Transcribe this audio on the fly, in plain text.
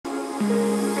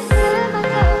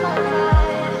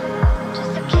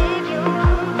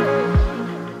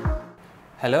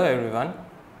Hello everyone,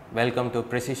 welcome to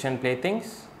Precision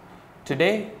Playthings.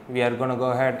 Today we are going to go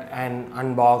ahead and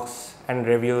unbox and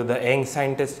review the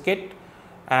YoungScientist kit,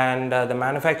 and the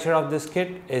manufacturer of this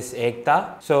kit is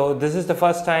Ekta. So this is the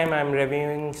first time I am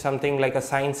reviewing something like a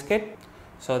science kit.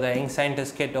 So the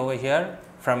YoungScientist kit over here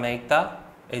from Ekta,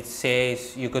 it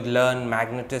says you could learn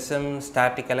magnetism,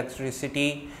 static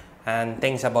electricity and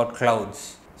things about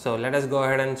clouds. So let us go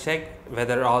ahead and check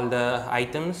whether all the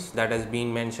items that has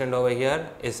been mentioned over here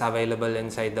is available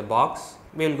inside the box.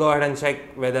 We will go ahead and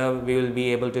check whether we will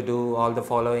be able to do all the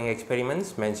following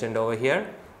experiments mentioned over here.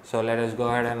 So let us go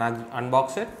ahead and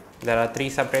unbox it. There are 3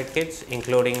 separate kits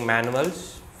including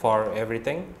manuals for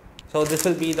everything. So this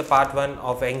will be the part 1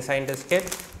 of YoungScientist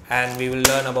kit, and we will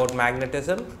learn about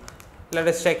magnetism. Let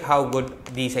us check how good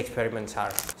these experiments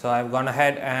are. So I've gone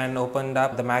ahead and opened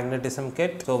up the magnetism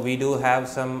kit. So we do have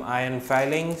some iron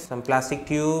filings, some plastic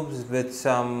tubes with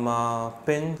some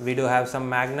pins. We do have some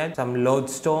magnets, some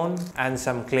lodestone and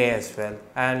some clay as well.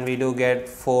 And we do get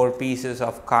 4 pieces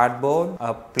of cardboard,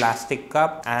 a plastic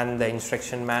cup and the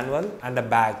instruction manual, and a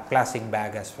bag, plastic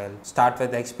bag as well. Start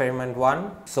with experiment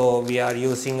 1. So we are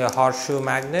using a horseshoe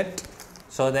magnet.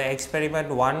 So the experiment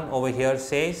 1 over here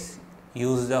says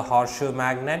use the horseshoe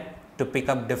magnet to pick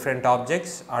up different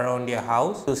objects around your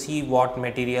house to see what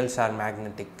materials are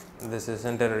magnetic. This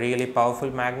isn't a really powerful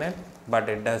magnet, but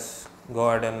it does go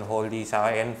ahead and hold these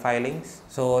iron filings.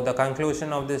 So the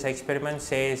conclusion of this experiment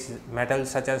says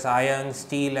metals such as iron,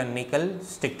 steel and nickel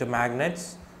stick to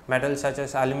magnets. Metals such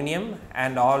as aluminum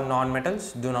and all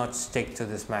non-metals do not stick to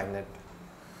this magnet.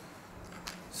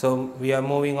 So we are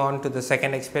moving on to the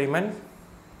second experiment.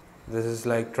 This is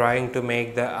like trying to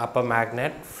make the upper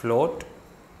magnet float.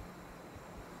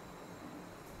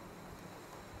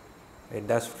 It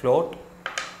does float,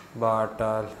 but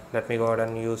let me go ahead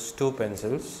and use 2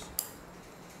 pencils.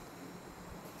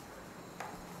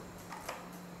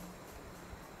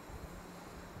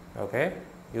 Okay,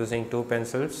 using 2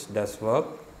 pencils does work.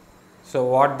 So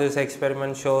what this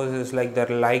experiment shows is like the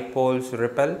like poles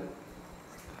repel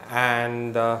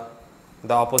and the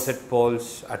opposite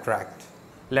poles attract.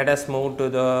 Let us move to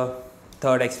the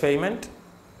third experiment.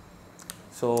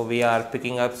 So we are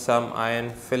picking up some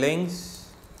iron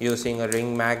fillings using a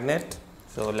ring magnet.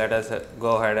 So let us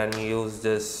go ahead and use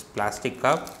this plastic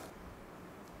cup.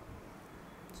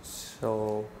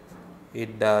 So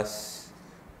it does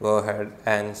go ahead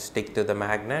and stick to the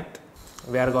magnet.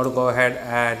 We are going to go ahead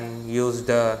and use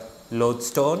the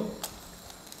lodestone.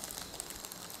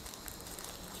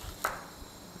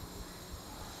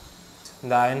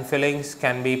 The iron fillings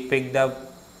can be picked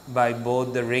up by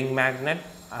both the ring magnet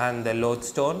and the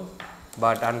lodestone,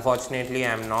 but unfortunately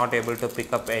I am not able to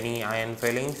pick up any iron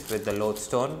fillings with the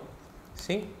lodestone.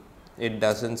 See, it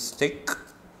doesn't stick.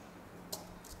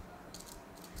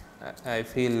 I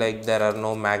feel like there are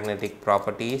no magnetic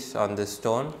properties on this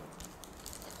stone.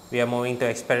 We are moving to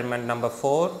experiment number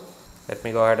 4. Let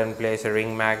me go ahead and place a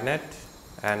ring magnet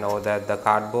and over that the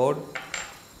cardboard.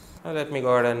 Now let me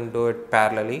go ahead and do it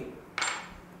parallelly.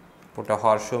 Put a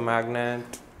horseshoe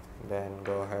magnet, then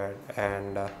go ahead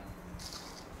and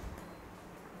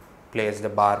place the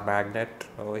bar magnet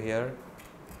over here.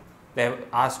 They have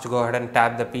asked to go ahead and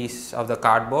tap the piece of the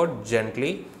cardboard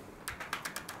gently.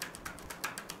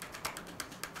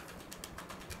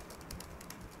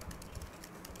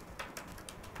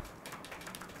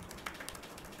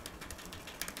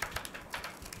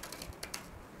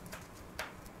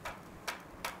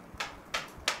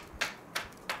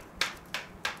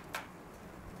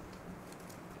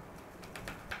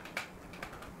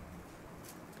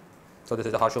 So this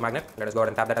is the horseshoe magnet. Let us go ahead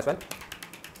and tap that as well.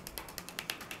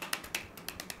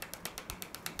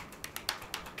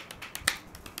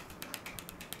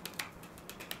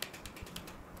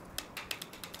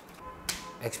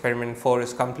 Experiment 4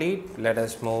 is complete. Let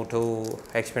us move to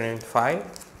experiment 5.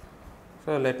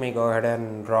 So let me go ahead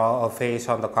and draw a face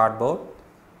on the cardboard.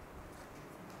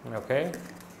 Okay,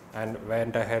 and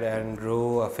went ahead and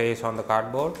drew a face on the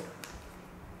cardboard.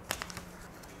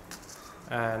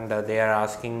 And they are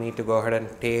asking me to go ahead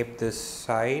and tape this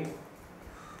side.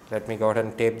 Let me go ahead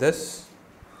and tape this.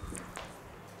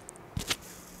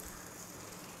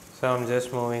 So I'm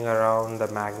just moving around the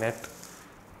magnet.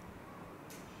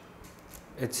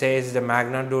 It says the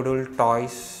Magnadoodle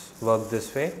toys work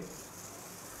this way.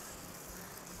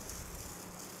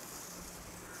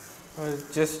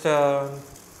 Just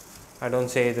I don't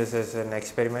say this is an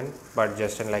experiment, but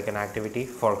just like an activity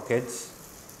for kids.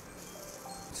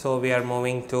 So we are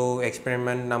moving to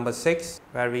experiment number 6,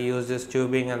 where we use this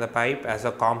tubing and the pipe as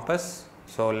a compass.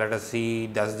 So let us see,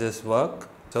 does this work?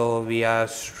 So we are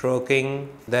stroking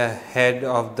the head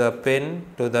of the pin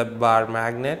to the bar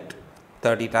magnet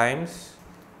 30 times.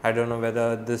 I don't know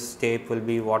whether this tape will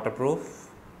be waterproof.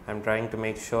 I'm trying to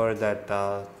make sure that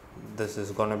this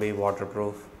is going to be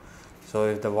waterproof. So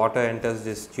if the water enters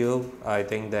this tube, I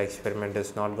think the experiment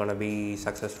is not going to be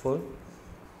successful.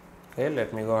 Okay,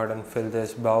 let me go ahead and fill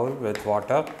this bowl with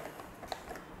water.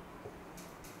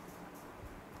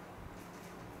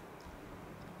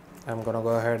 I'm going to go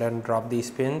ahead and drop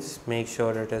these pins, make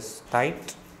sure it is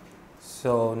tight.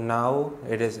 So now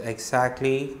it is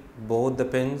exactly, both the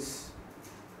pins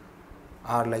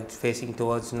are like facing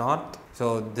towards north.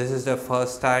 So this is the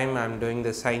first time I'm doing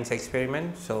the science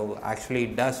experiment, so actually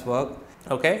it does work.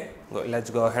 Okay,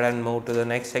 let's go ahead and move to the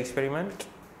next experiment.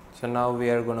 So now we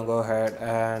are going to go ahead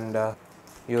and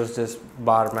use this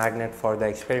bar magnet for the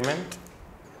experiment.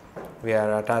 We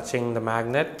are attaching the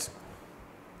magnet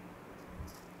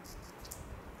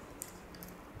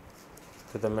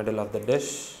to the middle of the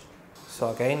dish. So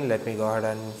again, let me go ahead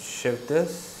and shift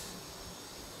this.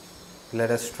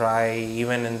 Let us try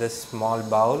even in this small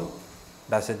bowl.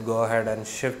 Does it go ahead and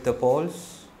shift the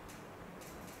poles?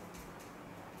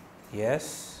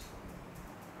 Yes,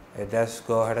 it does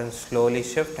go ahead and slowly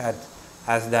shift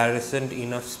as there isn't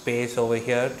enough space over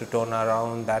here to turn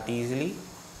around that easily.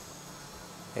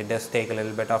 It does take a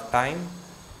little bit of time,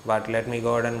 but let me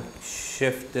go ahead and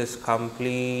shift this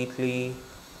completely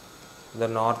the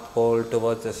north pole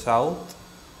towards the south.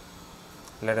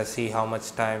 Let us see how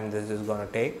much time this is going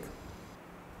to take.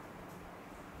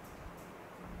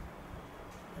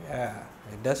 Yeah,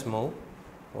 it does move.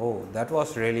 Oh, that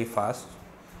was really fast.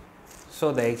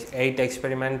 So the 8th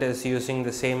experiment is using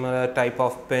the same type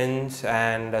of pins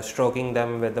and stroking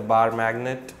them with the bar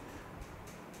magnet.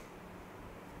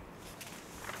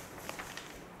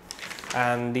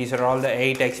 And these are all the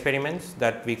 8 experiments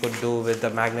that we could do with the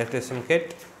magnetism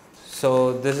kit.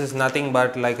 So this is nothing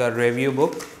but like a review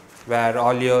book where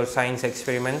all your science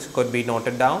experiments could be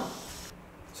noted down.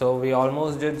 So we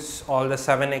almost did all the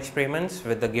 7 experiments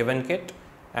with the given kit,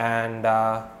 and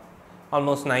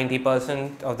almost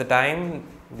 90% of the time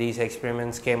these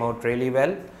experiments came out really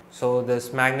well. So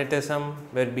this magnetism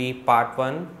will be part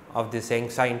 1 of this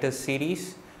Young Scientist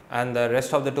series, and the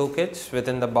rest of the 2 kits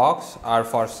within the box are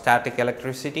for static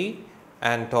electricity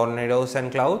and tornadoes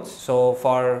and clouds. So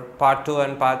for part 2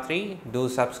 and part 3, do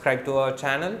subscribe to our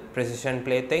channel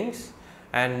PrecisionPlayThings,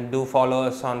 and do follow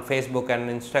us on Facebook and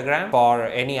Instagram for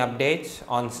any updates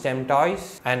on STEM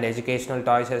toys and educational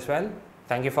toys as well.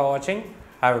 Thank you for watching.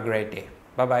 Have a great day.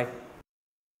 Bye bye.